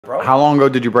Bro, How long ago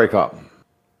did you break up?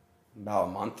 about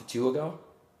a month or two ago.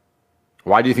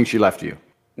 Why do you think she left you?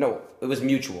 No, it was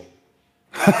mutual.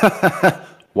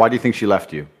 Why do you think she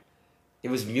left you? It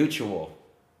was mutual.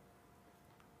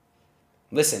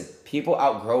 Listen, people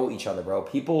outgrow each other, bro.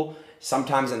 People,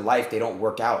 sometimes in life, they don't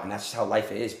work out, and that's just how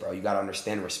life is, bro. You gotta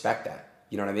understand and respect that.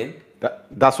 You know what I mean?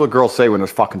 That's what girls say when they're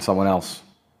fucking someone else.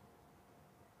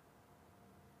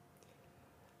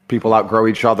 People outgrow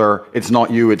each other. It's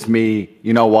not you, it's me.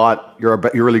 You know what? You're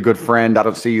a really good friend. I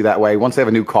don't see you that way. Once they have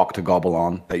a new cock to gobble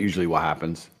on, that's usually what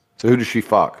happens. So who does she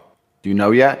fuck? Do you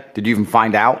know yet? Did you even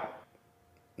find out?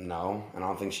 No, and I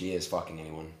don't think she is fucking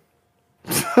anyone.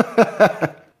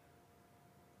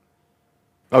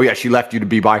 Oh yeah, she left you to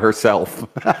be by herself.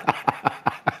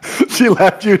 She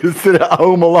left you to sit at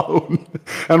home alone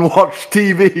and watch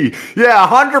TV. Yeah,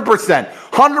 100%.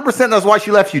 100% that's why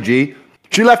she left you, G.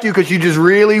 She left you because she just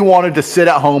really wanted to sit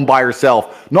at home by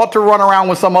herself, not to run around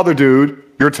with some other dude.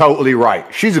 You're totally right.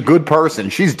 She's a good person.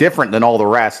 She's different than all the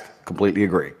rest. Completely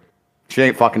agree. She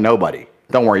ain't fucking nobody.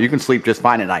 Don't worry, you can sleep just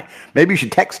fine at night. Maybe you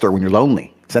should text her when you're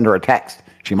lonely. Send her a text.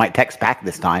 She might text back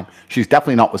this time. She's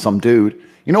definitely not with some dude.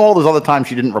 You know all those other times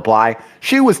she didn't reply?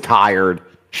 She was tired.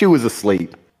 She was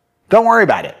asleep. Don't worry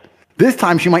about it. This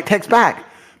time she might text back.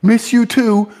 Miss you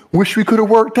too. Wish we could have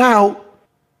worked out.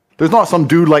 There's not some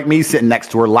dude like me sitting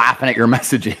next to her laughing at your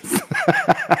messages.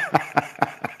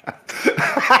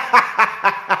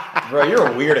 Bro,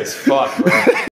 you're weird as fuck, bro.